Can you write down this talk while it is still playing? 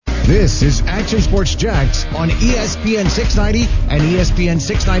This is Action Sports Jax on ESPN 690 and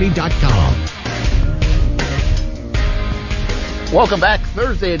ESPN690.com. Welcome back.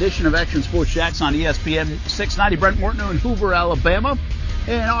 Thursday edition of Action Sports Jax on ESPN 690. Brent Morton in Hoover, Alabama.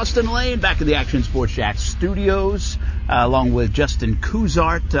 And Austin Lane back in the Action Sports Jax studios, along with Justin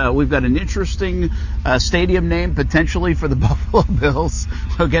Kuzart. We've got an interesting stadium name potentially for the Buffalo Bills.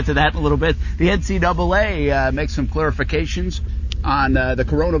 We'll get to that in a little bit. The NCAA makes some clarifications on the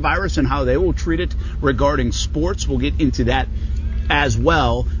coronavirus and how they will treat it regarding sports. We'll get into that as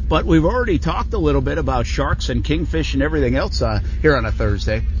well. But we've already talked a little bit about sharks and kingfish and everything else here on a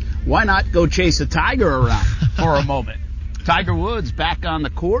Thursday. Why not go chase a tiger around for a moment? Tiger Woods back on the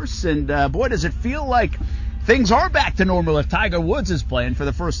course, and boy, does it feel like things are back to normal if Tiger Woods is playing for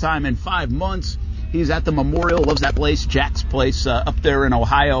the first time in 5 months. He's at the Memorial, loves that place, Jack's Place, up there in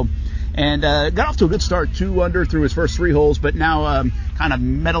Ohio, and got off to a good start, 2 under through his first 3 holes, but now kind of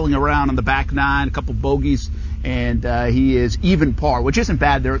meddling around on the back 9, a couple bogeys, and he is even par, which isn't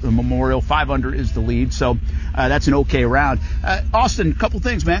bad there at the Memorial. 5 under is the lead, so that's an okay round. Austin, a couple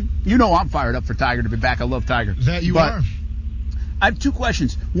things, man. You know I'm fired up for Tiger to be back. I love Tiger. That you are. I have 2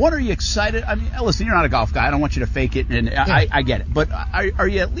 questions. One, are you excited? I mean, listen, you're not a golf guy. I don't want you to fake it, and I get it. But are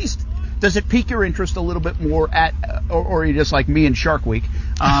you at least, does it pique your interest a little bit more or are you just like me in Shark Week?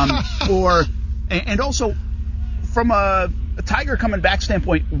 And also, from a Tiger coming back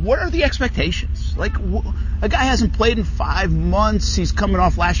standpoint, what are the expectations? Like, a guy hasn't played in 5 months. He's coming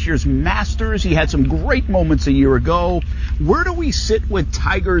off last year's Masters. He had some great moments a year ago. Where do we sit with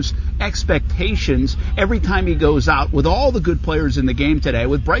Tiger's expectations every time he goes out with all the good players in the game today,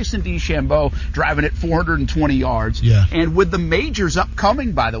 with Bryson DeChambeau driving at 420 yards, and with the majors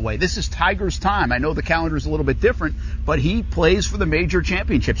upcoming, by the way? This is Tiger's time. I know the calendar's a little bit different, but he plays for the major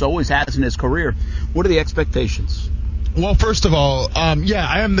championships, always has in his career. What are the expectations? Well, first of all,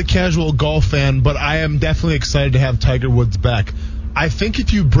 I am the casual golf fan, but I am definitely excited to have Tiger Woods back. I think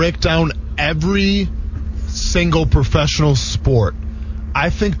if you break down every single professional sport, I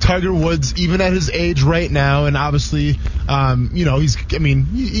think Tiger Woods, even at his age right now, and obviously, he's kind of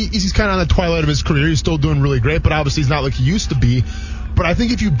on the twilight of his career. He's still doing really great, but obviously he's not like he used to be. But I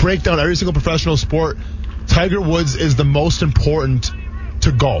think if you break down every single professional sport, Tiger Woods is the most important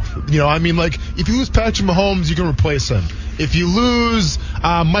to golf. If you lose Patrick Mahomes, you can replace him. If you lose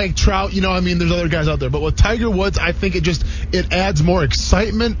Mike Trout, there's other guys out there. But with Tiger Woods, I think it adds more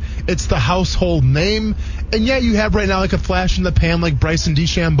excitement. It's the household name. And yeah, you have right now like a flash in the pan like Bryson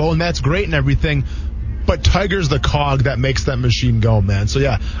DeChambeau, and that's great and everything. But Tiger's the cog that makes that machine go, man. So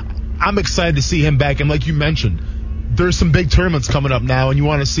yeah, I'm excited to see him back. And like you mentioned, there's some big tournaments coming up now, and you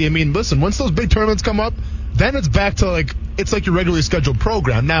want to see, listen, once those big tournaments come up, then it's back to it's like your regularly scheduled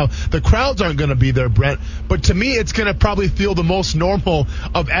program. Now, the crowds aren't going to be there, Brent, but to me, it's going to probably feel the most normal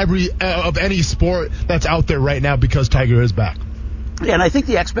of any sport that's out there right now because Tiger is back. Yeah, and I think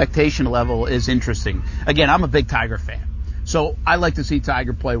the expectation level is interesting. Again, I'm a big Tiger fan, so I like to see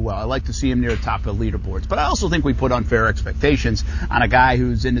Tiger play well. I like to see him near the top of leaderboards, but I also think we put unfair expectations on a guy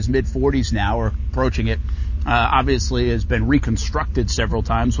who's in his mid-40s now or approaching it. Obviously has been reconstructed several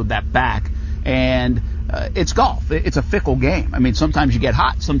times with that back, and it's golf. It's a fickle game. Sometimes you get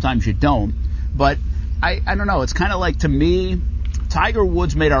hot, sometimes you don't. But I don't know. It's kind of like, to me, Tiger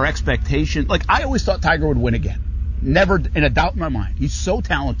Woods made our expectation. I always thought Tiger would win again. Never in a doubt in my mind. He's so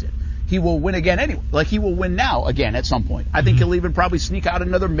talented. He will win again anyway. He will win now again at some point. I think he'll even probably sneak out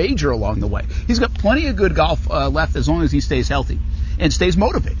another major along the way. He's got plenty of good golf left as long as he stays healthy and stays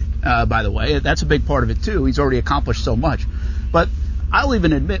motivated. By the way, that's a big part of it too. He's already accomplished so much. But I'll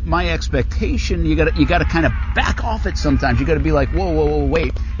even admit my expectation, you got to kind of back off it sometimes. You got to be like, whoa,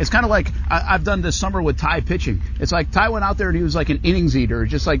 wait. It's kind of like I've done this summer with Ty pitching. It's like Ty went out there and he was like an innings eater.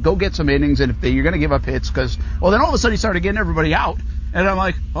 Just like, go get some innings, and if you're going to give up hits, then all of a sudden he started getting everybody out. And I'm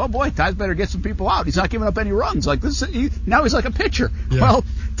like, oh boy, Ty's better get some people out. He's not giving up any runs. Now he's like a pitcher. Yeah. Well,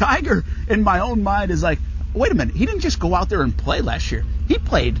 Tiger, in my own mind, is like, wait a minute, he didn't just go out there and play last year. He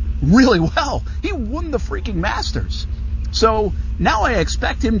played really well. He won the freaking Masters. So now I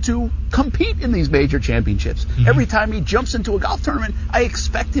expect him to compete in these major championships. Mm-hmm. Every time he jumps into a golf tournament, I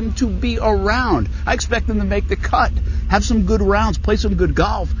expect him to be around. I expect him to make the cut, have some good rounds, play some good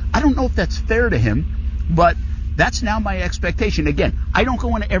golf. I don't know if that's fair to him, but that's now my expectation. Again, I don't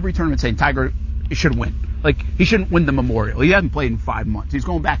go into every tournament saying Tiger should win. He shouldn't win the Memorial. He hasn't played in 5 months. He's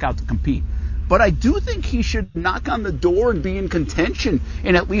going back out to compete. But I do think he should knock on the door and be in contention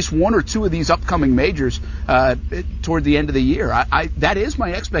in at least 1 or 2 of these upcoming majors toward the end of the year. That is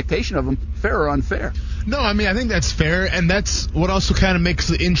my expectation of him, fair or unfair. No, I think that's fair, and that's what also kind of makes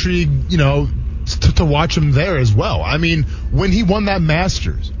the intrigue, to watch him there as well. I mean, when he won that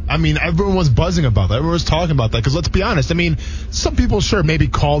Masters, I mean, everyone was buzzing about that. Everyone was talking about that because let's be honest. I mean, some people sure maybe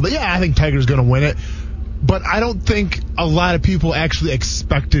called it. Yeah, I think Tiger's going to win it. But I don't think a lot of people actually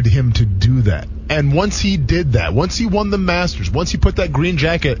expected him to do that. And once he did that, once he won the Masters, once he put that green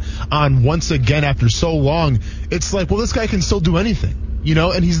jacket on once again after so long, it's like, well, this guy can still do anything, you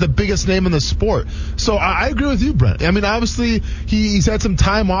know, and he's the biggest name in the sport. So I agree with you, Brent. I mean, obviously, he's had some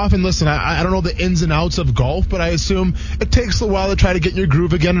time off, and listen, I don't know the ins and outs of golf, but I assume it takes a while to try to get your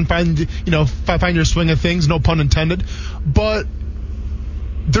groove again and find your swing of things, no pun intended. But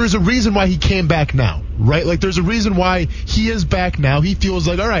there's a reason why he came back now, right? Like, there's a reason why he is back now. He feels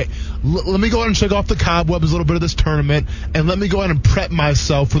like, all right, let me go ahead and shake off the cobwebs a little bit of this tournament, and let me go ahead and prep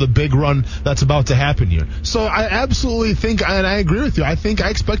myself for the big run that's about to happen here. So I absolutely think, and I agree with you, I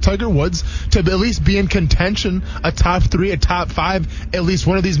expect Tiger Woods to at least be in contention, a top 3, a top 5, at least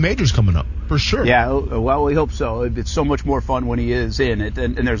one of these majors coming up, for sure. Yeah, well, we hope so. It's so much more fun when he is in it,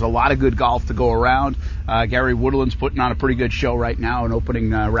 and there's a lot of good golf to go around. Gary Woodland's putting on a pretty good show right now, an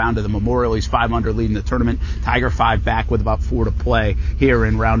opening round of the Memorial. He's 5 under leading the tournament. Tiger 5 back with about 4 to play here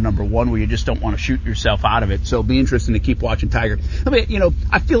in round number 1, where you just don't want to shoot yourself out of it. So it'll be interesting to keep watching Tiger. I mean,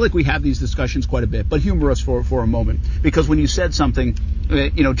 I feel like we have these discussions quite a bit, but humor us for a moment, because when you said something,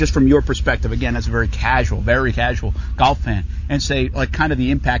 just from your perspective, again, as a very casual golf fan, and say, like, kind of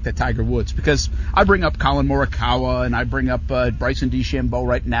the impact that Tiger Woods, because I bring up Colin Morikawa, and I bring up Bryson DeChambeau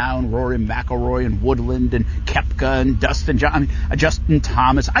right now, and Rory McIlroy, and Woodland, and Koepka, and Justin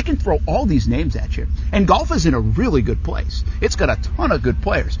Thomas. I can throw all these names at you. And golf is in a really good place. It's got a ton of good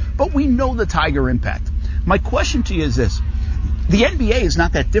players. But we know the Tiger impact. My question to you is this. The NBA is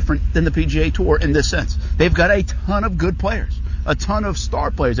not that different than the PGA Tour in this sense. They've got a ton of good players, a ton of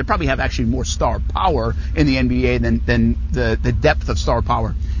star players. They probably have actually more star power in the NBA than the depth of star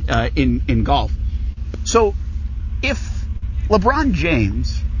power in golf. So if LeBron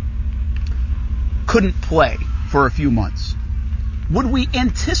James couldn't play for a few months, would we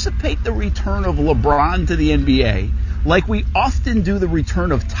anticipate the return of LeBron to the NBA like we often do the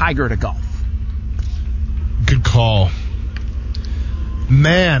return of Tiger to golf? Good call.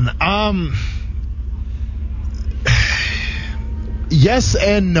 Man, yes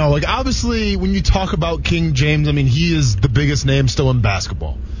and no. Like, obviously, when you talk about King James, I mean, he is the biggest name still in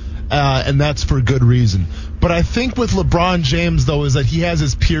basketball. And that's for good reason. But I think with LeBron James, though, is that he has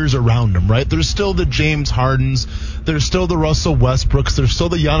his peers around him, right? There's still the James Hardens. There's still the Russell Westbrooks. There's still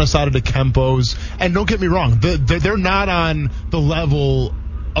the Giannis Antetokounmpos. And don't get me wrong, they're not on the level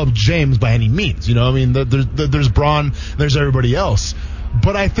of James by any means. You know, I mean, there's Braun, there's everybody else.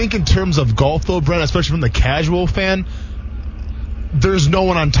 But I think in terms of golf, though, Brent, especially from the casual fan, there's no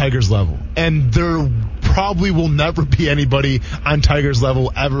one on Tiger's level. And there probably will never be anybody on Tiger's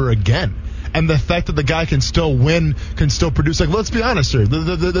level ever again. And the fact that the guy can still win, can still produce. Like, let's be honest here.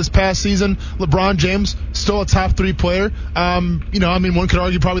 This past season, LeBron James, still a top 3 player. One could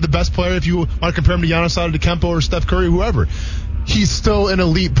argue probably the best player if you want to compare him to Giannis Antetokounmpo or Steph Curry, whoever. He's still an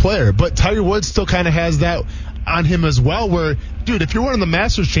elite player. But Tiger Woods still kind of has that on him as well, where, dude, if you're winning the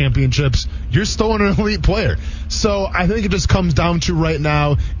Masters championships, you're still an elite player. So I think it just comes down to right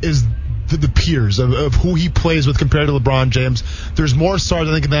now is the peers of who he plays with compared to LeBron James. There's more stars,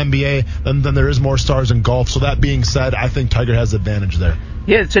 I think, in the NBA than there is more stars in golf. So that being said, I think Tiger has the advantage there.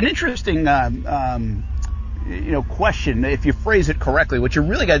 Yeah, it's an interesting question. If you phrase it correctly, what you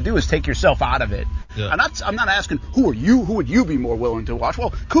really got to do is take yourself out of it. Yeah. I'm not asking who would you be more willing to watch.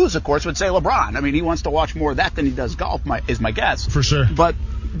 Well, Kuz, of course, would say LeBron. I mean, he wants to watch more of that than he does golf, is my guess. For sure. But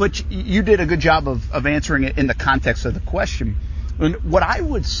you did a good job of answering it in the context of the question. And what I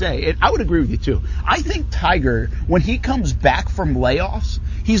would say, I would agree with you too. I think Tiger, when he comes back from layoffs,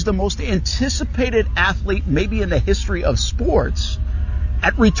 he's the most anticipated athlete maybe in the history of sports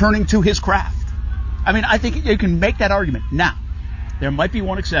at returning to his craft. I mean, I think you can make that argument. Now, there might be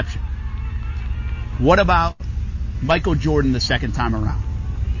one exception. What about Michael Jordan the second time around?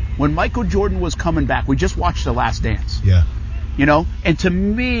 When Michael Jordan was coming back, we just watched The Last Dance. Yeah. And to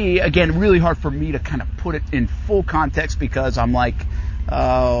me, again, really hard for me to kind of put it in full context because I'm like,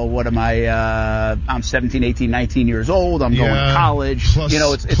 what am I? I'm 17, 18, 19 years old. I'm going to college.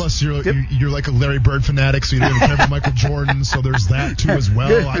 Plus you're like a Larry Bird fanatic, so you don't even care about Michael Jordan. So there's that too as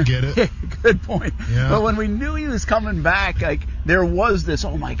well. I get it. Good point. Yeah. But when we knew he was coming back, like there was this,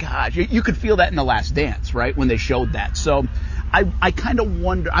 oh my God, you could feel that in The Last Dance, right? When they showed that. So I kind of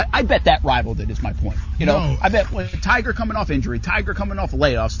wonder. I bet that rivaled it. Is my point. I bet when Tiger coming off injury, Tiger coming off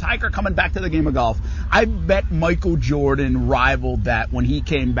layoffs, Tiger coming back to the game of golf, I bet Michael Jordan rivaled that when he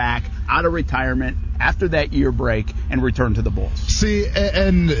came back. out of retirement after that year break and return to the Bulls. See,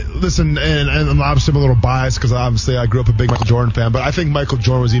 and listen, and I'm obviously a little biased because obviously I grew up a big Michael Jordan fan, but I think Michael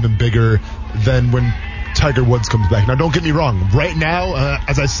Jordan was even bigger than when Tiger Woods comes back. Now, don't get me wrong. Right now,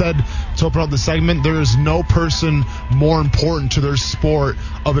 as I said to open up the segment, there is no person more important to their sport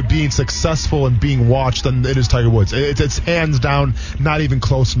of it being successful and being watched than it is Tiger Woods. It's hands down not even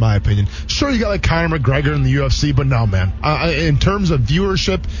close in my opinion. Sure, you got like Conor McGregor in the UFC, but no, man. In terms of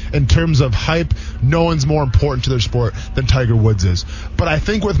viewership, in terms of hype, no one's more important to their sport than Tiger Woods is. But I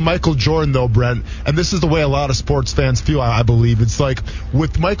think with Michael Jordan, though, Brent, and this is the way a lot of sports fans feel, I believe, it's like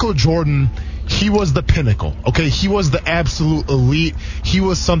with Michael Jordan, he was the pinnacle, okay? He was the absolute elite. He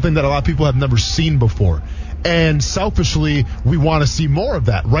was something that a lot of people have never seen before. And selfishly, we want to see more of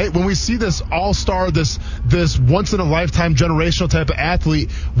that, right? When we see this all-star, this once-in-a-lifetime generational type of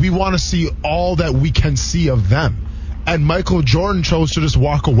athlete, we want to see all that we can see of them. And Michael Jordan chose to just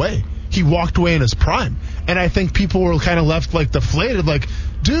walk away. He walked away in his prime. And I think people were kind of left like deflated, like,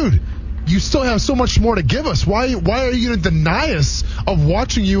 dude, you still have so much more to give us. Why are you going to deny us of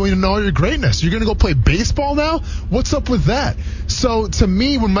watching you and all your greatness? You're going to go play baseball now? What's up with that? So to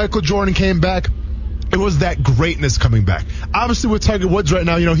me, when Michael Jordan came back, it was that greatness coming back. Obviously with Tiger Woods right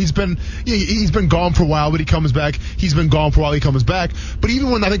now, he's been gone for a while, but he comes back. He's been gone for a while, he comes back. But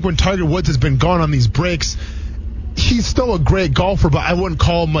even when Tiger Woods has been gone on these breaks, he's still a great golfer, but I wouldn't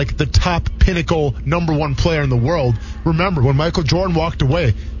call him like the top pinnacle number one player in the world. Remember, when Michael Jordan walked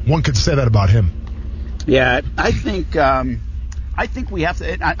away, one could say that about him. Yeah, I think we have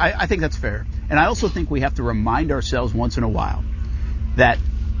to. I think that's fair, and I also think we have to remind ourselves once in a while that,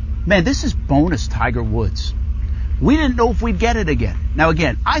 man, this is bonus Tiger Woods. We didn't know if we'd get it again. Now,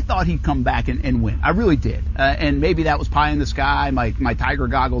 again, I thought he'd come back and win. I really did. And maybe that was pie in the sky, my Tiger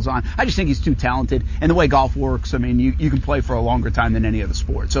goggles on. I just think he's too talented. And the way golf works, I mean, you can play for a longer time than any other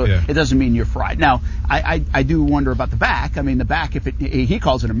sport. So It doesn't mean you're fried. Now, I do wonder about the back. I mean, the back, he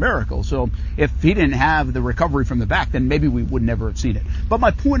calls it a miracle. So if he didn't have the recovery from the back, then maybe we would never have seen it. But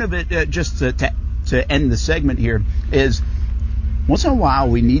my point of it, just to end the segment here, is once in a while,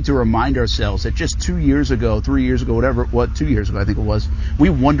 we need to remind ourselves that just 2 years ago, 3 years ago, 2 years ago, I think it was, we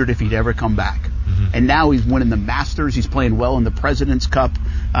wondered if he'd ever come back. Mm-hmm. And now he's winning the Masters. He's playing well in the President's Cup.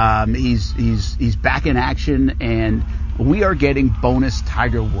 He's back in action, and we are getting bonus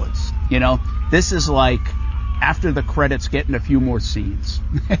Tiger Woods. This is like after the credits, getting a few more scenes.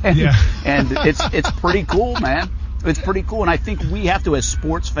 and it's pretty cool, man. It's pretty cool, and I think we have to, as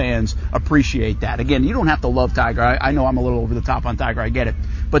sports fans, appreciate that. Again, you don't have to love Tiger. I know I'm a little over the top on Tiger. I get it.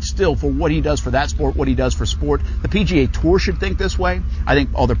 But still, for what he does for that sport, what he does for sport, the PGA Tour should think this way. I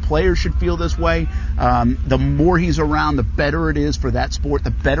think other players should feel this way. The more he's around, the better it is for that sport, the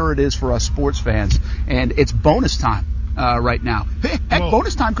better it is for us sports fans. And it's bonus time. Right now.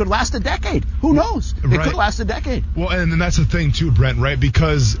 Bonus time could last a decade. Who knows? It could last a decade. Well, and that's the thing too, Brent, right?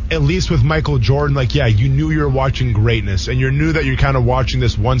 Because at least with Michael Jordan, you knew you were watching greatness, and you knew that you're kind of watching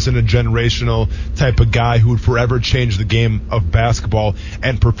this once-in-a-generational type of guy who would forever change the game of basketball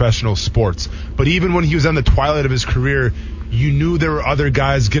and professional sports. But even when he was on the twilight of his career, you knew there were other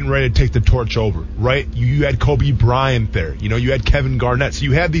guys getting ready to take the torch over, right? You had Kobe Bryant there. You had Kevin Garnett. So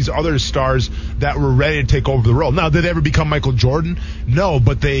you had these other stars that were ready to take over the role. Now, did they ever become Michael Jordan? No,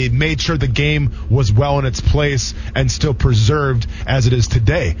 but they made sure the game was well in its place and still preserved as it is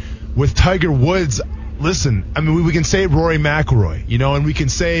today. With Tiger Woods, listen, I mean, we can say Rory McIlroy, and we can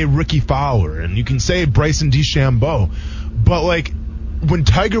say Ricky Fowler, and you can say Bryson DeChambeau. But, when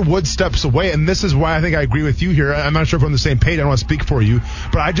Tiger Woods steps away, and this is why I think I agree with you here, I'm not sure if we're on the same page, I don't want to speak for you,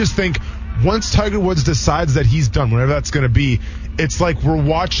 but I just think once Tiger Woods decides that he's done, whatever that's going to be, it's like we're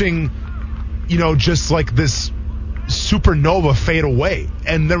watching, just like this supernova fade away,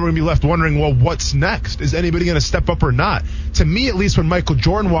 and then we're going to be left wondering, well, what's next? Is anybody going to step up or not? To me, at least, when Michael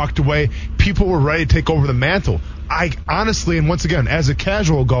Jordan walked away, people were ready to take over the mantle. I honestly, and once again, as a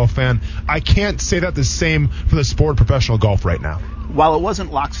casual golf fan, I can't say that the same for the sport of professional golf right now. While it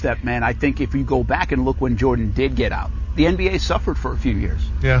wasn't lockstep, man, I think if you go back and look when Jordan did get out, the NBA suffered for a few years.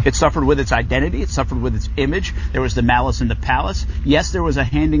 Yeah. It suffered with its identity. It suffered with its image. There was the malice in the palace. Yes, there was a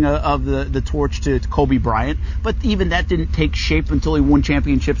handing of the torch to Kobe Bryant, but even that didn't take shape until he won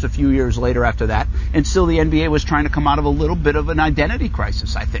championships a few years later after that. And still the NBA was trying to come out of a little bit of an identity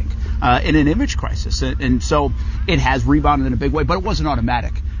crisis, I think, in an image crisis. And so it has rebounded in a big way, but it wasn't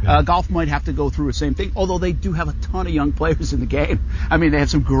automatic. Yeah. Golf might have to go through the same thing, although they do have a ton of young players in the game. I mean, they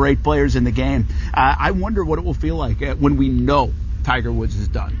have some great players in the game. I wonder what it will feel like when we know Tiger Woods is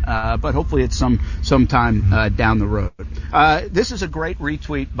done. But hopefully it's sometime down the road. This is a great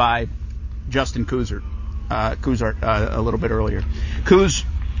retweet by Justin Kuzart a little bit earlier. Kuz,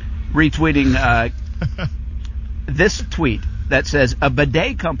 retweeting this tweet that says, a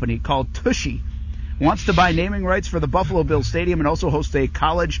bidet company called Tushy wants to buy naming rights for the Buffalo Bills Stadium and also host a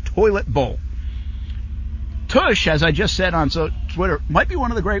college toilet bowl. Tush, as I just said on Twitter, might be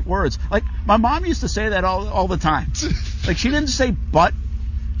one of the great words. Like, my mom used to say that all the time. Like, she didn't say butt.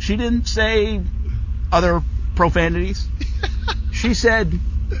 She didn't say other profanities. She said,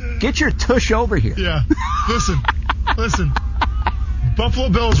 get your tush over here. Yeah. Listen. Buffalo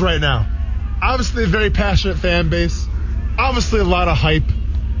Bills right now. Obviously a very passionate fan base. Obviously a lot of hype.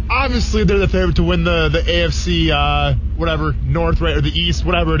 Obviously they're the favorite to win the AFC, whatever, North, right, or the East,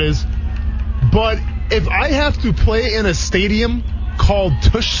 whatever it is. But if I have to play in a stadium called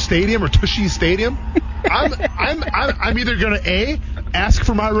Tush Stadium or Tushy Stadium, I'm either gonna A, ask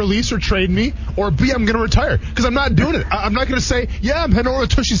for my release or trade me, or B, I'm gonna retire because I'm not doing it. I'm not gonna say, yeah, I'm heading over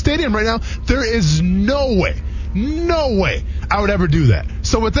to Tushy Stadium right now. There is no way I would ever do that.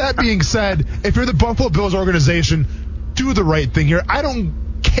 So with that being said, if you're the Buffalo Bills organization, do the right thing here. I don't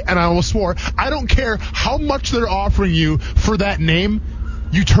care, and I almost swore, I don't care how much they're offering you for that name.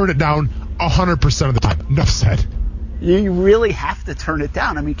 You turn it down 100% of the time. Enough said. You really have to turn it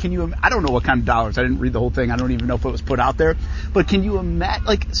down. I mean, I don't know what kind of dollars. I didn't read the whole thing. I don't even know if it was put out there. But can you imagine,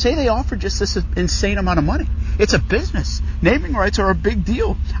 like, say they offer just this insane amount of money. It's a business. Naming rights are a big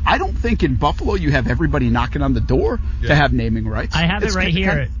deal. I don't think in Buffalo you have everybody knocking on the door to have naming rights. I have it right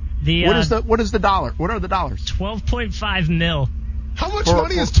here. What is the dollar? What are the dollars? $12.5 million. How much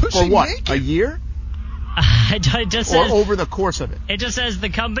money is Tushy for what? making? A year? It just says, or over the course of it. It just says the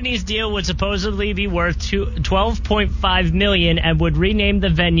company's deal would supposedly be worth $12.5 million and would rename the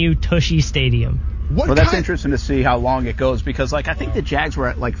venue Tushy Stadium. That's interesting to see how long it goes because, like, I think the Jags were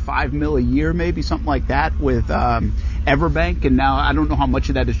at like $5 million a year, maybe something like that, with Everbank, and now I don't know how much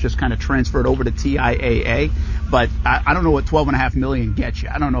of that is just kind of transferred over to TIAA, but I don't know what $12.5 million gets you.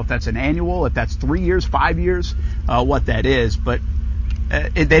 I don't know if that's an annual, if that's 3 years, 5 years, what that is, but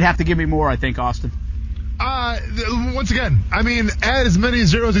they'd have to give me more, I think, Austin. Once again, I mean, add as many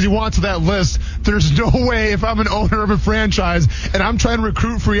zeros as you want to that list. There's no way if I'm an owner of a franchise and I'm trying to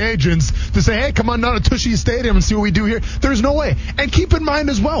recruit free agents to say, hey, come on down to Tushy Stadium and see what we do here. There's no way. And keep in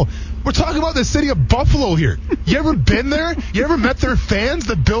mind as well, we're talking about the city of Buffalo here. You ever been there? You ever met their fans,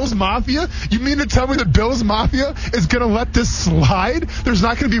 the Bills Mafia? You mean to tell me the Bills Mafia is going to let this slide? There's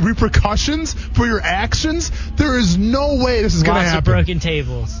not going to be repercussions for your actions? There is no way this is going to happen. Lots of broken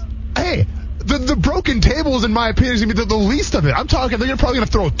tables. Hey, the broken tables, in my opinion, is going to be the least of it. I'm talking, they're probably going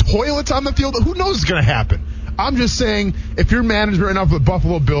to throw toilets on the field. Who knows what's going to happen? I'm just saying, if you're management enough with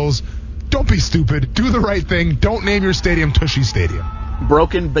Buffalo Bills, don't be stupid. Do the right thing. Don't name your stadium Tushy Stadium.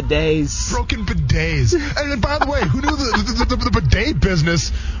 Broken bidets. And by the way, who knew the bidet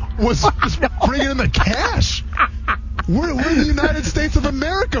business was bringing in the cash? We're in the United States of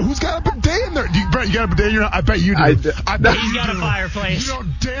America. Who's got a bidet in there? Brett, you got a bidet? I bet you do. I bet he's got a fireplace. You know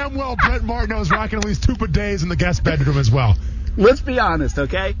damn well Brett Martineau is rocking at least 2 bidets in the guest bedroom as well. Let's be honest,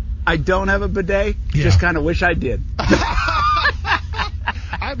 okay? I don't have a bidet. Yeah. Just kind of wish I did.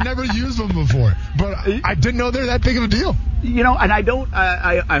 I've never used them before, but I didn't know they're that big of a deal. You know, and I don't.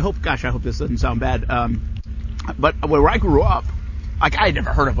 I hope this doesn't sound bad. But where I grew up, like, I had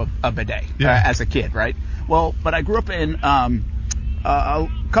never heard of a bidet as a kid, right? Well, but I grew up in a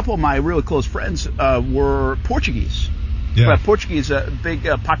couple of my really close friends were Portuguese. Yeah. Portuguese, a big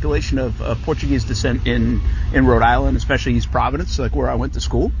population of Portuguese descent in Rhode Island, especially East Providence, like where I went to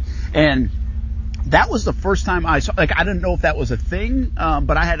school. And that was the first time I saw, like, I didn't know if that was a thing,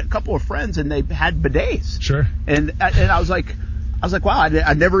 but I had a couple of friends and they had bidets. Sure. And I was like, wow,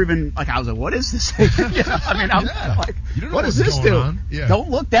 I never even, like, I was like, what is this thing? You know, I mean, I'm like, what does this do? Yeah. Don't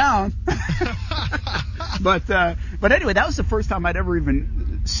look down. But anyway, that was the first time I'd ever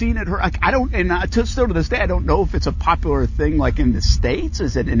even seen it. Like, I don't, and still to this day, I don't know if it's a popular thing, like, in the States.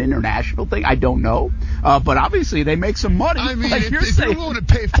 Is it an international thing? I don't know. But obviously they make some money. I mean, like if you're willing to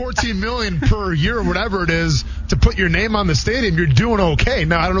pay $14 million per year or whatever it is to put your name on the stadium, you're doing okay.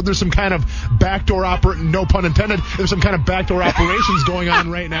 Now, I don't know if there's some kind of backdoor no pun intended, there's some kind of backdoor operations going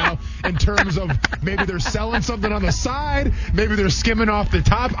on right now in terms of maybe they're selling something on the side, maybe they're skimming off the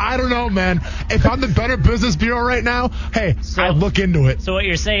top. I don't know, man. If I'm the Better Business Bureau right now, hey, I'd look into it. So what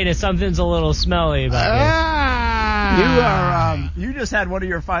you're saying is something's a little smelly about this. You just had one of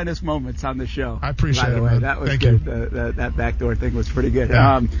your finest moments on the show. I appreciate it, man. That was Thank good. You. That backdoor thing was pretty good.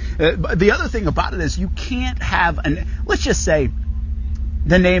 Yeah. The other thing about it is you can't have let's just say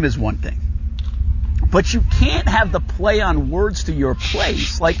the name is one thing, but you can't have the play on words to your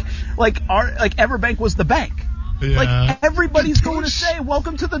place. Like Everbank was the bank. Yeah. Like, everybody's going to say,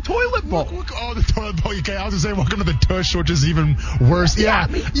 welcome to the toilet bowl. The toilet bowl. Okay, I was going to say, welcome to the tush, which is even worse. Yeah,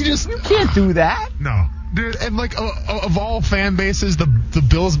 I mean, you can't do that. No. Dude, and like of all fan bases, the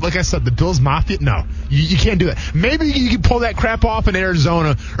Bills, like I said, the Bills Mafia, no, you can't do that. Maybe you can pull that crap off in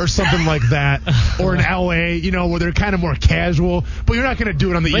Arizona or something like that, or in LA, where they're kind of more casual. But you're not going to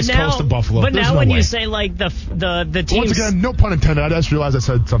do it on the East Coast of Buffalo. But There's now no when way. you say like the team, once again, no pun intended. I just realized I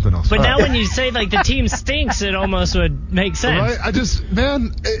said something else. But now when you say like the team stinks, it almost would make sense. Right?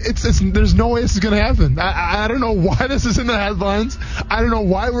 There's no way this is going to happen. I don't know why this is in the headlines. I don't know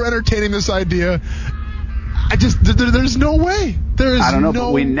why we're entertaining this idea. There's no way. I don't know,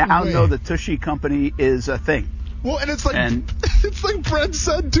 but we now know the Tushy Company is a thing. Well, and it's like Brent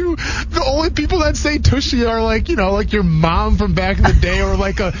said too. The only people that say Tushy are like your mom from back in the day, or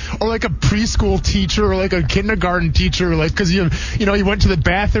like a preschool teacher, or like a kindergarten teacher, like because you went to the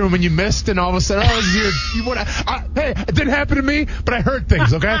bathroom and you missed, and all of a sudden, oh, it's weird. Hey, it didn't happen to me, but I heard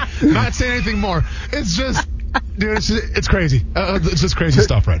things. Okay, not saying anything more. It's just. Dude, it's crazy. It's just crazy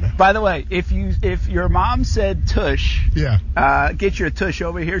stuff right now. By the way, if your mom said tush, yeah, get your tush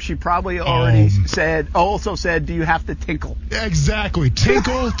over here. She probably already also said, do you have to tinkle? Exactly,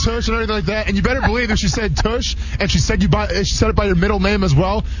 tinkle, tush, and everything like that. And you better believe if she said tush and she said it by your middle name as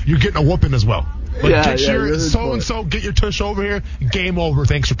well, you're getting a whooping as well. Like, get your so and so, get your tush over here. Game over.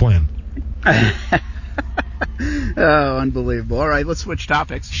 Thanks for playing. Oh, unbelievable. All right, let's switch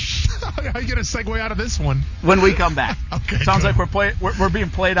topics. How are you going to segue out of this one? When we come back. Okay. Sounds like we're being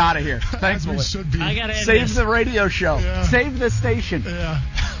played out of here. Thankfully. We should be. I gotta Save the radio show. Yeah. Save the station.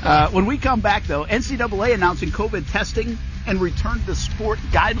 Yeah. When we come back, though, NCAA announcing COVID testing and return to sport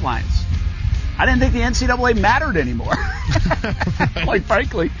guidelines. I didn't think the NCAA mattered anymore. Right. Quite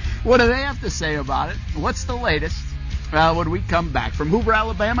frankly, what do they have to say about it? What's the latest? When we come back from Hoover,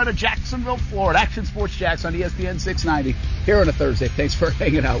 Alabama to Jacksonville, Florida. Action Sports Jacks on ESPN 690 here on a Thursday. Thanks for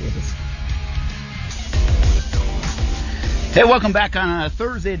hanging out with us. Hey, welcome back on a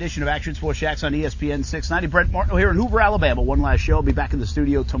Thursday edition of Action Sports Jacks on ESPN 690. Brent Martineau here in Hoover, Alabama. One last show. I'll be back in the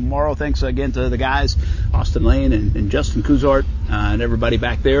studio tomorrow. Thanks again to the guys, Austin Lane and Justin Kuzart, and everybody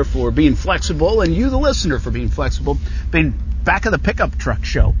back there for being flexible, and you, the listener, for being flexible. Being back of the pickup truck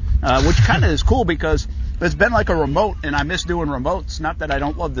show, which kind of is cool because it's been like a remote, and I miss doing remotes. Not that I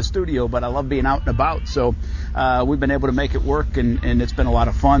don't love the studio, but I love being out and about. So we've been able to make it work, and it's been a lot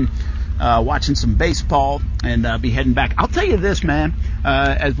of fun watching some baseball and be heading back. I'll tell you this, man,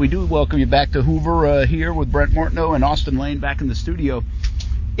 as we do welcome you back to Hoover here with Brent Martineau and Austin Lane back in the studio.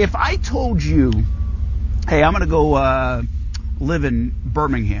 If I told you, hey, I'm going to go live in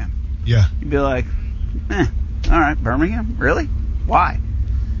Birmingham, Yeah. you'd be like, all right, Birmingham? Really? Why?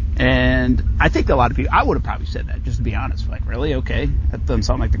 And I think a lot of people, I would have probably said that, just to be honest. Like, really? Okay. That doesn't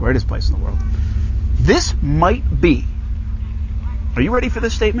sound like the greatest place in the world. This might be, are you ready for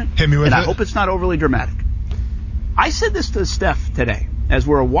this statement? Hit me with it. And I hope it's not overly dramatic. I said this to Steph today as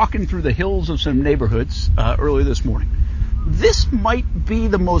we're walking through the hills of some neighborhoods earlier this morning. This might be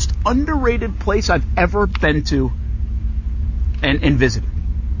the most underrated place I've ever been to and visited.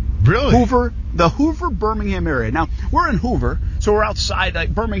 Really? Hoover, the Hoover, Birmingham area. Now, we're in Hoover, so we're outside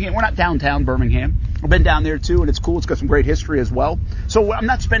Birmingham. We're not downtown Birmingham. I've been down there, too, and it's cool. It's got some great history as well. So I'm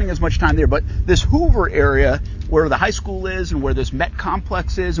not spending as much time there, but this Hoover area where the high school is and where this Met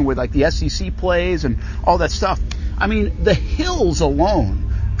complex is and where, like, the SEC plays and all that stuff. I mean, the hills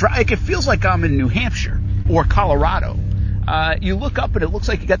alone, it feels like I'm in New Hampshire or Colorado. You look up and it looks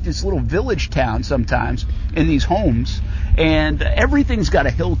like you got this little village town sometimes in these homes, and everything's got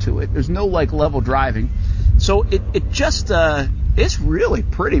a hill to it. There's no like level driving, so it just it's really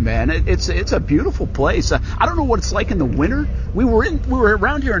pretty, man. It's a beautiful place. I don't know what it's like in the winter. We were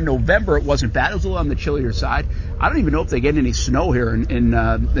around here in November. It wasn't bad. It was a little on the chillier side. I don't even know if they get any snow here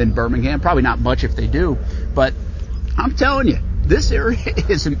in Birmingham. Probably not much if they do, but I'm telling you, this area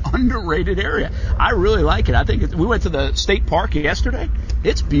is an underrated area. I really like it. I think we went to the state park yesterday.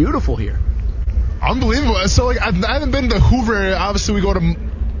 It's beautiful here. Unbelievable. So, like, I haven't been to Hoover area. Obviously, we go to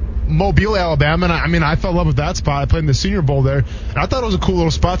Mobile, Alabama, and I fell in love with that spot. I played in the Senior Bowl there, and I thought it was a cool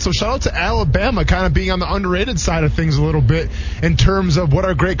little spot. So, shout out to Alabama, kind of being on the underrated side of things a little bit in terms of what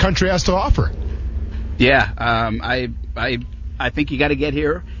our great country has to offer. Yeah, I think you got to get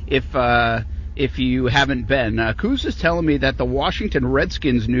here if you haven't been. Kuz is telling me that the Washington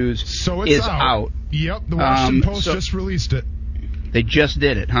Redskins news is out. Yep, the Washington Post just released it. They just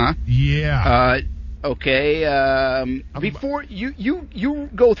did it, huh? Yeah. Okay. Before you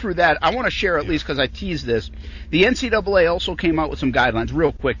go through that, I want to share at least because I teased this. The NCAA also came out with some guidelines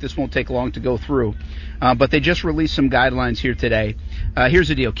real quick. This won't take long to go through. But they just released some guidelines here today. Here's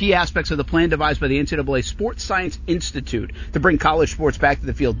the deal. Key aspects of the plan devised by the NCAA Sports Science Institute to bring college sports back to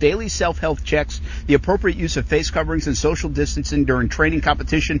the field. Daily self-health checks, the appropriate use of face coverings and social distancing during training,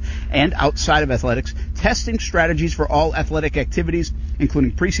 competition, and outside of athletics. Testing strategies for all athletic activities,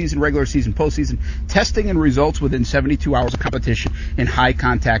 including preseason, regular season, postseason. Testing and results within 72 hours of competition in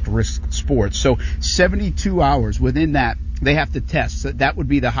high-contact risk sports. So 72 hours within that. They have to test. So that would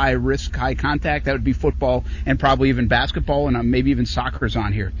be the high risk, high contact. That would be football and probably even basketball and maybe even soccer's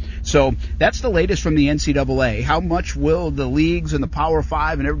on here. So that's the latest from the NCAA. How much will the leagues and the Power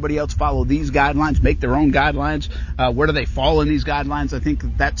Five and everybody else follow these guidelines, make their own guidelines? Where do they fall in these guidelines? I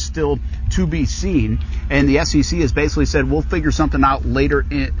think that's still to be seen. And the SEC has basically said we'll figure something out later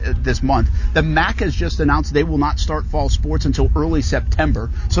this month. The MAC has just announced they will not start fall sports until early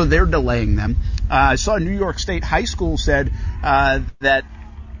September, so they're delaying them. I saw New York State High School said that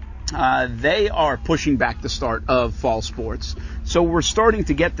they are pushing back the start of fall sports. So we're starting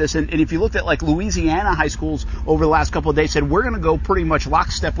to get this. And if you looked at like Louisiana high schools over the last couple of days, said we're going to go pretty much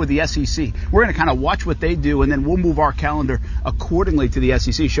lockstep with the SEC. We're going to kind of watch what they do, and then we'll move our calendar accordingly to the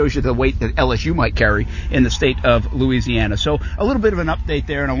SEC. Shows you the weight that LSU might carry in the state of Louisiana. So a little bit of an update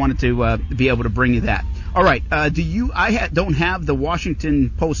there, and I wanted to be able to bring you that. All right. Don't have the Washington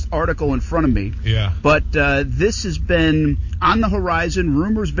Post article in front of me. Yeah. But this has been on the horizon.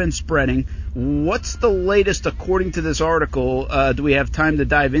 Rumors been spreading. What's the latest according to this article? Do we have time to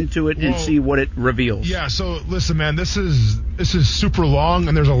dive into it and see what it reveals? Yeah. So listen, man, this is super long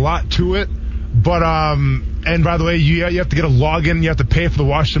and there's a lot to it. But and by the way, you have to get a login. You have to pay for the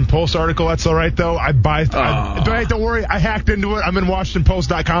Washington Post article. That's all right though. Don't worry. I hacked into it. I'm in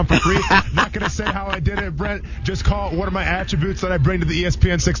WashingtonPost.com for free. Not gonna say how I did it, Brent. Just call it one of my attributes that I bring to the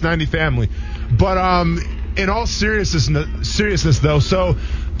ESPN 690 family. But in all seriousness though, so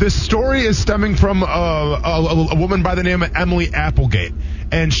this story is stemming from a woman by the name of Emily Applegate,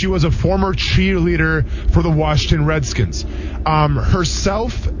 and she was a former cheerleader for the Washington Redskins.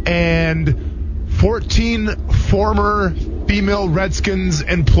 Herself and 14 former female Redskins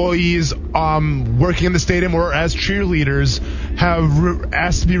employees working in the stadium or as cheerleaders have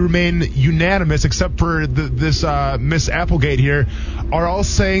asked to be remain unanimous, except for this Miss Applegate here, are all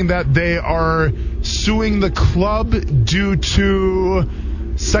saying that they are suing the club due to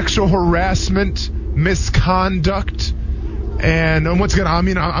sexual harassment, misconduct, and once again, I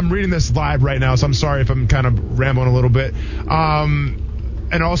mean, I'm reading this live right now, so I'm sorry if I'm kind of rambling a little bit.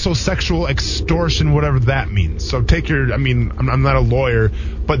 And also sexual extortion, whatever that means. So I'm not a lawyer,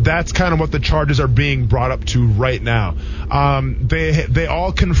 but that's kind of what the charges are being brought up to right now. They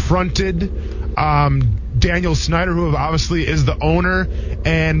all confronted Daniel Snyder, who obviously is the owner,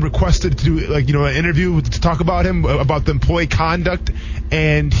 and requested to do an interview to talk about him, about the employee conduct,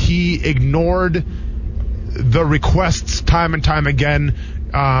 and he ignored the requests time and time again.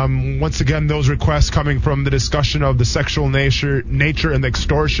 Once again, those requests coming from the discussion of the sexual nature and the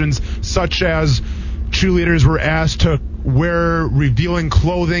extortions, such as cheerleaders were asked to wear revealing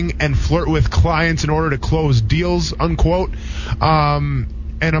clothing and flirt with clients in order to close deals, unquote.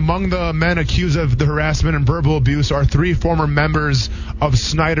 And among the men accused of the harassment and verbal abuse are 3 former members of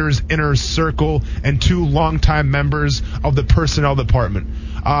Snyder's inner circle and 2 longtime members of the personnel department.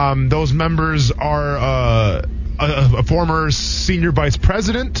 Those members are a former senior vice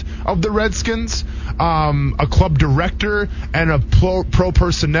president of the Redskins, a club director and a pro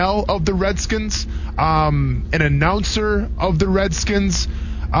personnel of the Redskins, an announcer of the Redskins,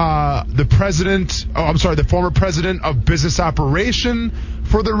 the former president of business operation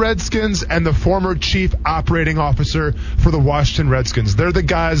for the Redskins, and the former chief operating officer for the Washington Redskins. They're the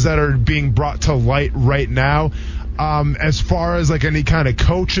guys that are being brought to light right now. As far as like any kind of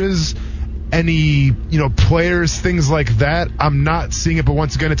coaches, any players, things like that, I'm not seeing it. But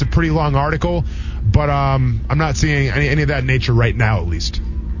once again, it's a pretty long article, but I'm not seeing any of that nature right now, at least.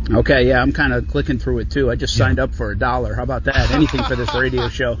 Okay, yeah, I'm kind of clicking through it too. I just signed up for $1. How about that? Anything for this radio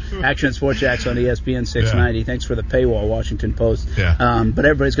show. Action Sports Jacks on ESPN 690. Yeah. Thanks for the paywall, Washington Post. Yeah. But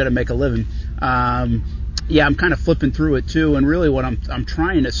everybody's got to make a living. Yeah, I'm kind of flipping through it too, and really what I'm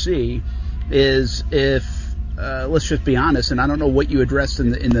trying to see is if let's just be honest, and I don't know what you addressed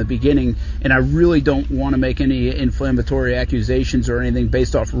in the beginning, and I really don't want to make any inflammatory accusations or anything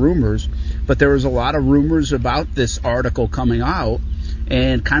based off rumors, but there was a lot of rumors about this article coming out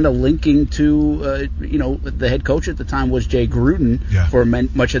and kind of linking to, the head coach at the time was Jay Gruden for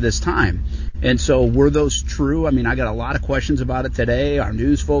much of this time. And so were those true? I mean, I got a lot of questions about it today. Our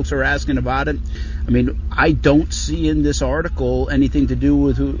news folks are asking about it. I mean, I don't see in this article anything to do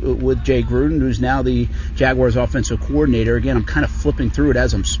with Jay Gruden, who's now the Jaguars offensive coordinator. Again, I'm kind of flipping through it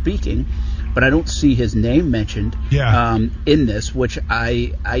as I'm speaking, but I don't see his name mentioned in this, which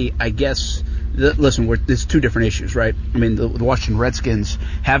I guess. Listen, there's two different issues, right? I mean, the Washington Redskins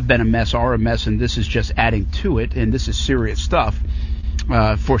have been a mess, are a mess, and this is just adding to it, and this is serious stuff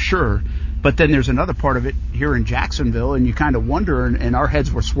for sure. But then there's another part of it here in Jacksonville, and you kind of wonder, and our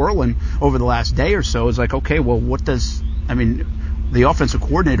heads were swirling over the last day or so. It's like, okay, well, the offensive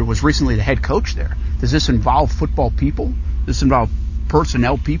coordinator was recently the head coach there. Does this involve football people? Does this involve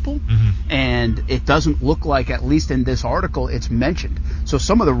personnel people? Mm-hmm. And it doesn't look like, at least in this article, it's mentioned. So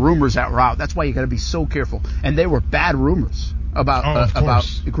some of the rumors that were out, that's why you got to be so careful. And they were bad rumors about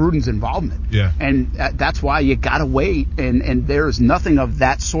Gruden's involvement. Yeah. And that's why you got to wait. And there's nothing of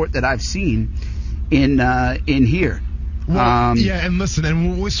that sort that I've seen in here. Well, and listen,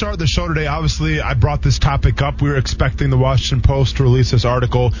 and when we started the show today, obviously I brought this topic up. We were expecting the Washington Post to release this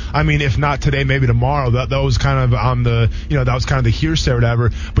article. I mean, if not today, maybe tomorrow. That was kind of on the, that was kind of the hearsay or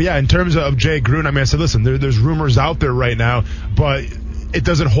whatever. But yeah, in terms of Jay Gruden, I mean, I said, listen, there's rumors out there right now, but it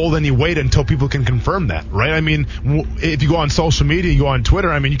doesn't hold any weight until people can confirm that, right? I mean, if you go on social media, you go on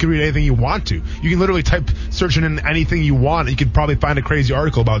Twitter, I mean, you can read anything you want to. You can literally searching in anything you want. You could probably find a crazy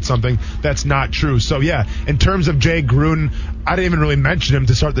article about something that's not true. So, yeah, in terms of Jay Gruden, I didn't even really mention him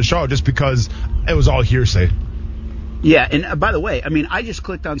to start the show just because it was all hearsay. Yeah, and by the way, I mean, I just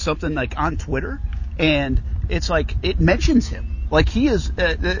clicked on something like on Twitter, and it's like it mentions him. Like he is,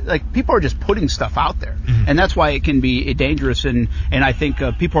 like people are just putting stuff out there, and that's why it can be dangerous. And I think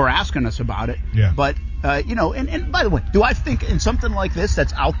people are asking us about it. Yeah. But and by the way, do I think in something like this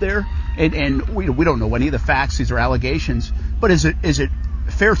that's out there, and we don't know any of the facts, these are allegations, but is it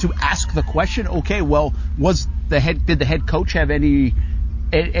fair to ask the question? Okay, well, did the head coach have any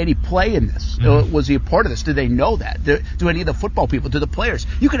play in this? Was he a part of this? Do they know that? Do any of the football people? Do the players?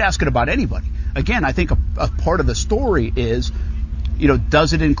 You could ask it about anybody. Again, I think a part of the story is,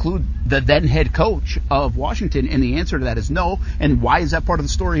 does it include the then head coach of Washington? And the answer to that is no. And why is that part of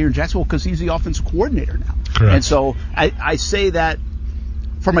the story here in Jacksonville? Because he's the offensive coordinator now. Correct. And so I say that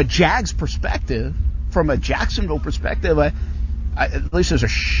from a Jags perspective, from a Jacksonville perspective, at least there's a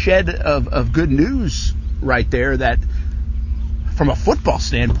shed of good news right there that from a football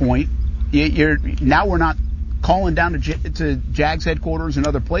standpoint, now we're not calling down to Jags headquarters and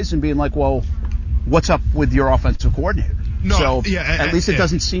other places and being like, well, what's up with your offensive coordinator? No, so at least it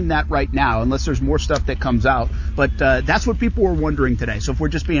doesn't seem that right now, unless there's more stuff that comes out. But that's what people were wondering today. So if we're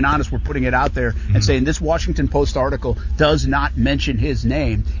just being honest, we're putting it out there and saying this Washington Post article does not mention his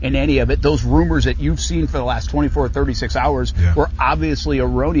name in any of it. Those rumors that you've seen for the last 24 or 36 hours were obviously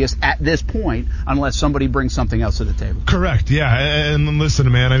erroneous at this point, unless somebody brings something else to the table. Correct, yeah. And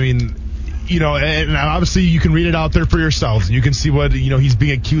listen, man, I mean, and obviously you can read it out there for yourselves. You can see what, he's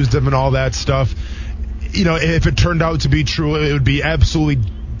being accused of and all that stuff. If it turned out to be true, it would be absolutely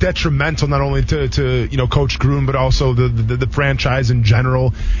detrimental not only to Coach Gruden, but also the franchise in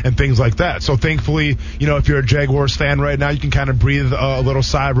general and things like that. So thankfully, if you're a Jaguars fan right now, you can kind of breathe a little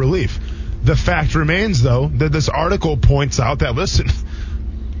sigh of relief. The fact remains, though, that this article points out that, listen,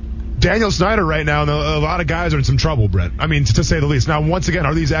 Daniel Snyder right now, and a lot of guys are in some trouble, Brent. I mean, to say the least. Now, once again,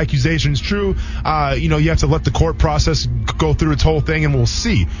 are these accusations true? You have to let the court process go through its whole thing, and we'll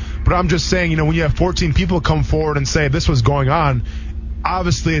see. But I'm just saying, when you have 14 people come forward and say this was going on,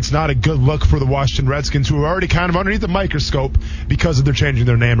 obviously it's not a good look for the Washington Redskins, who are already kind of underneath the microscope because of their changing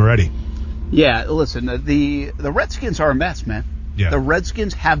their name already. Yeah, listen, the Redskins are a mess, man. Yeah. The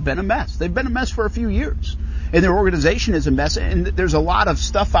Redskins have been a mess. They've been a mess for a few years. And their organization is a mess. And there's a lot of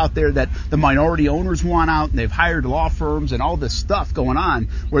stuff out there that the minority owners want out, and they've hired law firms and all this stuff going on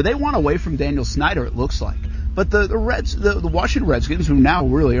where they want away from Daniel Snyder, it looks like. But the Washington Redskins, who now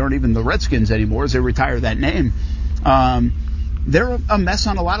really aren't even the Redskins anymore as they retire that name, they're a mess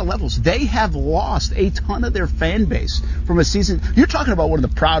on a lot of levels. They have lost a ton of their fan base from a season. You're talking about one of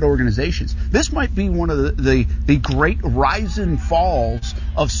the proud organizations. This might be one of the great rise and falls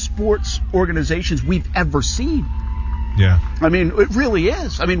of sports organizations we've ever seen. Yeah. I mean, it really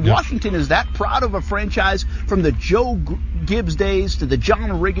is. I mean, Washington is that proud of a franchise from the Joe Gibbs days to the John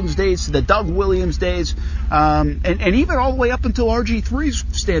Riggins days to the Doug Williams days, and even all the way up until RG3's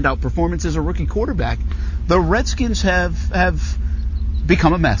standout performance as a rookie quarterback. The Redskins have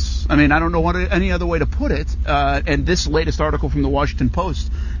become a mess. I mean, I don't know any other way to put it. And this latest article from the Washington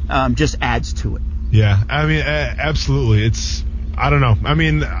Post just adds to it. Yeah, I mean, absolutely. I don't know. I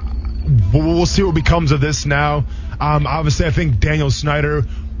mean, we'll see what becomes of this now. Obviously, I think Daniel Snyder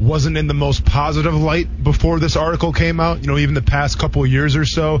wasn't in the most positive light before this article came out, even the past couple of years or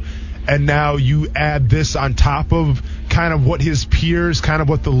so. And now you add this on top of kind of what his peers, kind of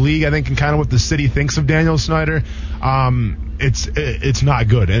what the league, I think, and kind of what the city thinks of Daniel Snyder. It's not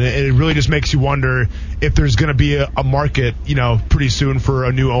good. And it really just makes you wonder if there's going to be a market, pretty soon for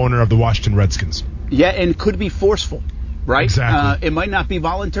a new owner of the Washington Redskins. Yeah, and could be forceful. Right? Exactly. It might not be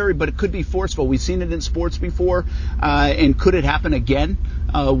voluntary, but it could be forceful. We've seen it in sports before. And could it happen again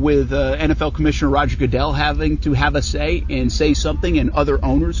with NFL Commissioner Roger Goodell having to have a say and say something and other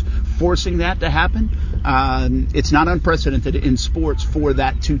owners forcing that to happen? It's not unprecedented in sports for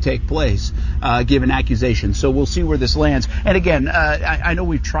that to take place, given accusations. So we'll see where this lands. And again, I know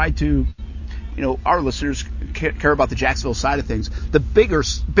we've tried to, our listeners care about the Jacksonville side of things. The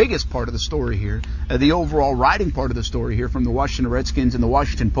biggest part of the story here, the overall riding part of the story here from the Washington Redskins and the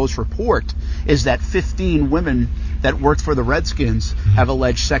Washington Post report is that 15 women that worked for the Redskins have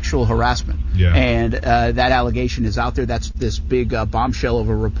alleged sexual harassment. Yeah. And that allegation is out there. That's this big bombshell of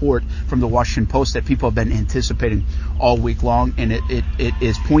a report from the Washington Post that people have been anticipating all week long. And it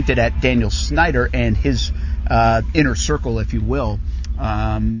is pointed at Daniel Snyder and his inner circle, if you will,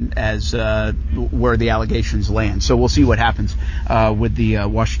 as where the allegations land. So we'll see what happens with the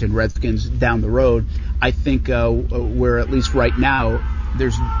Washington Redskins down the road. I think we're at least right now,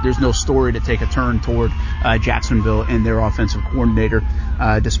 there's no story to take a turn toward Jacksonville and their offensive coordinator,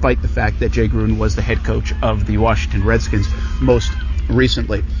 despite the fact that Jay Gruden was the head coach of the Washington Redskins most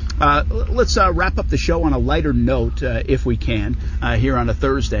recently. Let's wrap up the show on a lighter note, if we can, here on a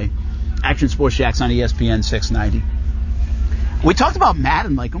Thursday. Action Sports Jacks on ESPN 690. We talked about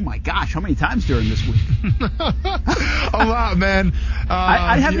Madden, oh my gosh, how many times during this week? A lot, man.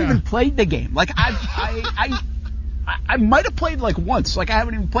 I haven't even played the game. I might have played once. I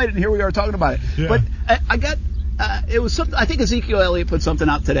haven't even played it, and here we are talking about it. Yeah. But I got it was something. I think Ezekiel Elliott put something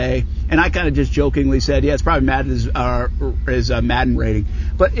out today, and I kind of just jokingly said, "Yeah, it's probably Madden's Madden rating."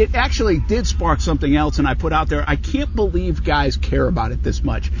 But it actually did spark something else, and I put out there, I can't believe guys care about it this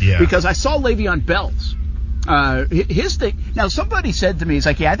much. Yeah. Because I saw Le'Veon Bell's. His thing. Now, somebody said to me, "He's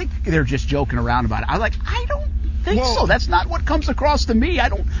yeah, I think they're just joking around about it." I was I don't think so. That's not what comes across to me. I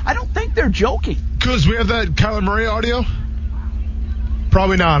don't think they're joking. Because we have that Kyler Murray audio?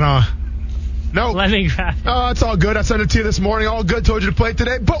 Probably not, huh? No. Let me grab it. Oh, it's all good. I sent it to you this morning. All good. Told you to play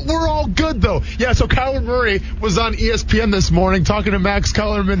today. But we're all good, though. Yeah, so Kyler Murray was on ESPN this morning talking to Max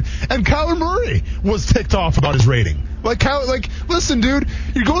Kellerman, and Kyler Murray was ticked off about his rating. Listen, dude,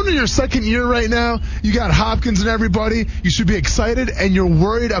 you're going to your second year right now. You got Hopkins and everybody. You should be excited, and you're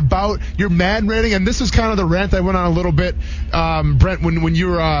worried about your Madden rating. And this is kind of the rant I went on a little bit, Brent, when you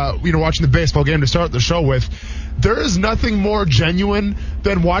were watching the baseball game to start the show with. There is nothing more genuine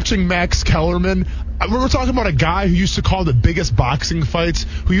than watching Max Kellerman. We're talking about a guy who used to call the biggest boxing fights,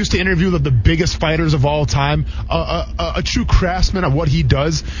 who used to interview the biggest fighters of all time, a true craftsman of what he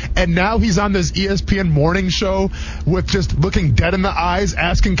does. And now he's on this ESPN morning show with just looking dead in the eyes,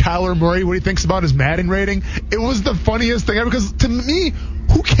 asking Kyler Murray what he thinks about his Madden rating. It was the funniest thing ever, because to me,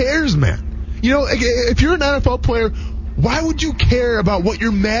 who cares, man? If you're an NFL player, why would you care about what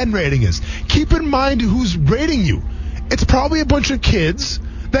your Madden rating is? Keep in mind who's rating you. It's probably a bunch of kids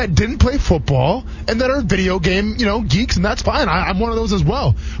that didn't play football and that are video game, geeks, and that's fine. I'm one of those as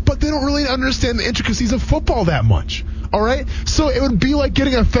well. But they don't really understand the intricacies of football that much. All right? So it would be like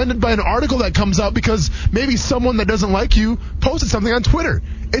getting offended by an article that comes out because maybe someone that doesn't like you posted something on Twitter.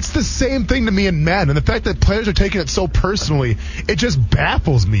 It's the same thing to me in Madden. And the fact that players are taking it so personally, it just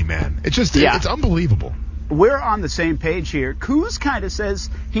baffles me, man. It's unbelievable. We're on the same page here. Kuz kind of says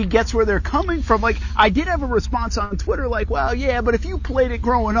he gets where they're coming from. I did have a response on Twitter well, yeah, but if you played it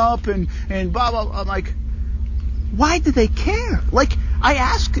growing up and blah, blah, blah. I'm why do they care? I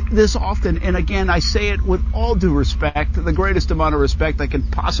ask this often, and again, I say it with all due respect, the greatest amount of respect I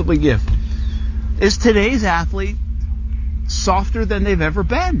can possibly give. Is today's athlete softer than they've ever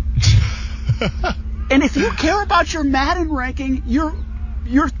been? And if you care about your Madden ranking,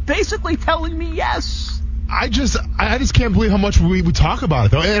 you're basically telling me yes. I just can't believe how much we talk about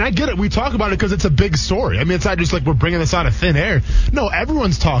it, though. And I get it. We talk about it because it's a big story. I mean, it's not just we're bringing this out of thin air. No,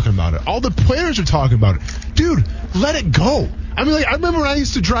 everyone's talking about it. All the players are talking about it. Dude, let it go. I mean, I remember when I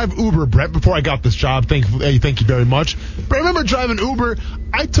used to drive Uber, Brett, before I got this job. Thank you very much. But I remember driving Uber.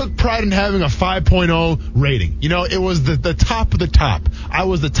 I took pride in having a 5.0 rating. It was the top of the top. I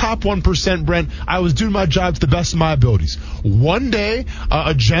was the top 1%, Brent. I was doing my job to the best of my abilities. One day,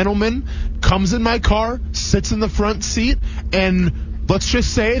 a gentleman comes in my car, sits in the front seat, and let's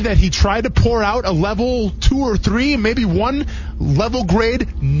just say that he tried to pour out a level 2 or 3, maybe 1 level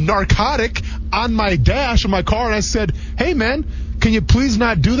grade narcotic on my dash of my car. And I said, "Hey, man, can you please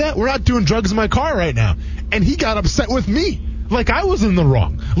not do that? We're not doing drugs in my car right now. And he got upset with me. Like I was in the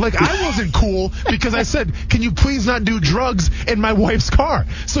wrong. Like I wasn't cool because I said, can you please not do drugs in my wife's car?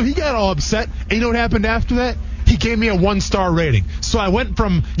 So he got all upset. And you know what happened after that? He gave me a 1-star rating. So I went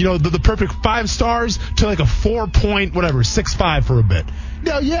from, the perfect 5 stars to like a 6.5 for a bit.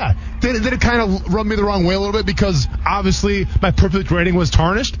 Now, yeah, did it kind of rub me the wrong way a little bit because obviously my perfect rating was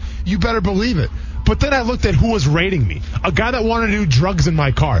tarnished? You better believe it. But then I looked at who was rating me. A guy that wanted to do drugs in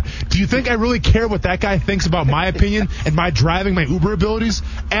my car. Do you think I really care what that guy thinks about my opinion and my driving, my Uber abilities?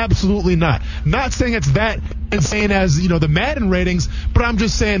 Absolutely not. Not saying it's that insane as, the Madden ratings, but I'm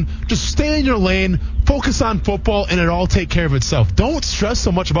just saying just stay in your lane, focus on football, and it'll all take care of itself. Don't stress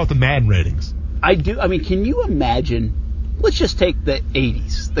so much about the Madden ratings. I do. I mean, can you imagine, let's just take the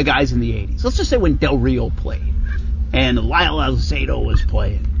 80s, the guys in the 80s. Let's just say when Del Rio played and Lyle Alzado was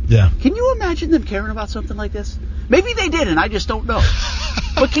playing. Yeah. Can you imagine them caring about something like this? Maybe they did, and I just don't know.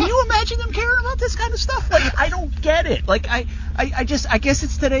 But can you imagine them caring about this kind of stuff? Like, I don't get it. Like, I guess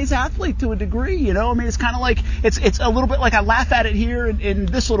it's today's athlete to a degree, I mean, it's kind of like, it's a little bit like I laugh at it here in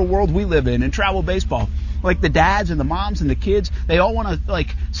this little world we live in travel baseball. Like the dads and the moms and the kids, they all want to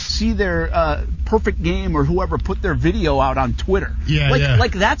like see their perfect game or whoever put their video out on Twitter.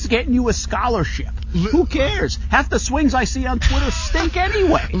 Like that's getting you a scholarship. Who cares? Half the swings I see on Twitter stink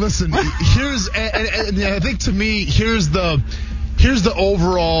anyway. Listen, here's and I think to me here's the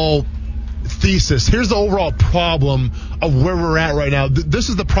overall thesis. Here's the overall problem of where we're at right now. This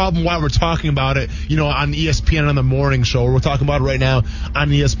is the problem why we're talking about it, on ESPN on the morning show. We're talking about it right now on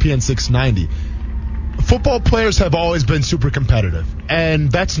ESPN 690. Football players have always been super competitive,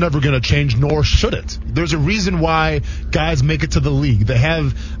 and that's never going to change, nor should it. There's a reason why guys make it to the league. They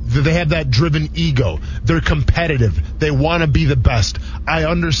have that driven ego. They're competitive. They want to be the best. I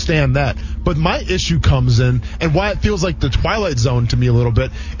understand that. But my issue comes in, and why it feels like the Twilight Zone to me a little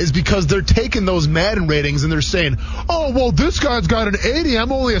bit, is because they're taking those Madden ratings and they're saying, oh, well, this guy's got an 80.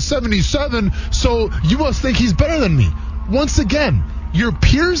 I'm only a 77, so you must think he's better than me. Once again, your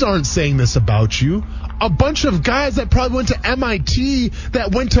peers aren't saying this about you. A bunch of guys that probably went to MIT,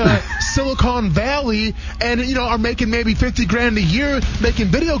 that went to Silicon Valley, and are making maybe $50,000 a year making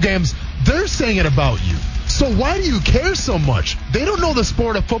video games. They're saying it about you. So why do you care so much? They don't know the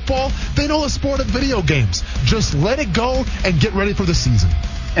sport of football. They know the sport of video games. Just let it go and get ready for the season.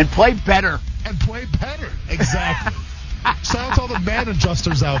 And play better. Exactly. Shout out to all the man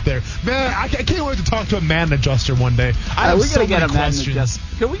adjusters out there. Man, I can't wait to talk to a man adjuster one day. I have so many questions.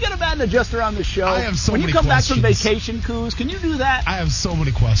 Can we get a man adjuster on the show? I have so many questions. When you come back from vacation, Coos, can you do that? I have so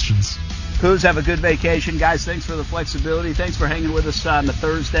many questions. Coos, have a good vacation. Guys, thanks for the flexibility. Thanks for hanging with us on the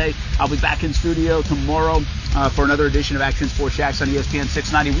Thursday. I'll be back in studio tomorrow for another edition of Action Sports Jax on ESPN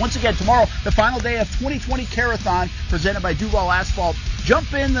 690. Once again, tomorrow, the final day of 2020 Carathon presented by Duval Asphalt.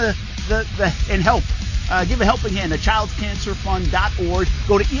 Jump in and help. Give a helping hand at childcancerfund.org.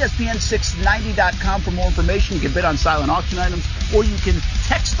 Go to ESPN690.com for more information. You can bid on silent auction items, or you can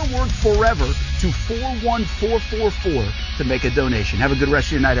text the word forever to 41444 to make a donation. Have a good rest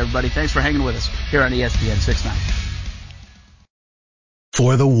of your night, everybody. Thanks for hanging with us here on ESPN 690.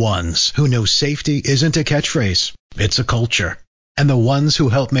 For the ones who know safety isn't a catchphrase, it's a culture. And the ones who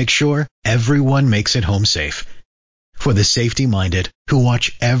help make sure everyone makes it home safe. For the safety-minded who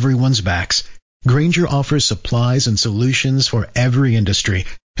watch everyone's backs, Grainger offers supplies and solutions for every industry,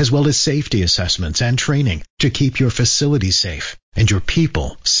 as well as safety assessments and training to keep your facilities safe and your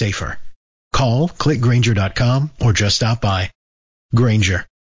people safer. Call, click Grainger.com, or just stop by. Grainger,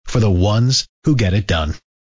 for the ones who get it done.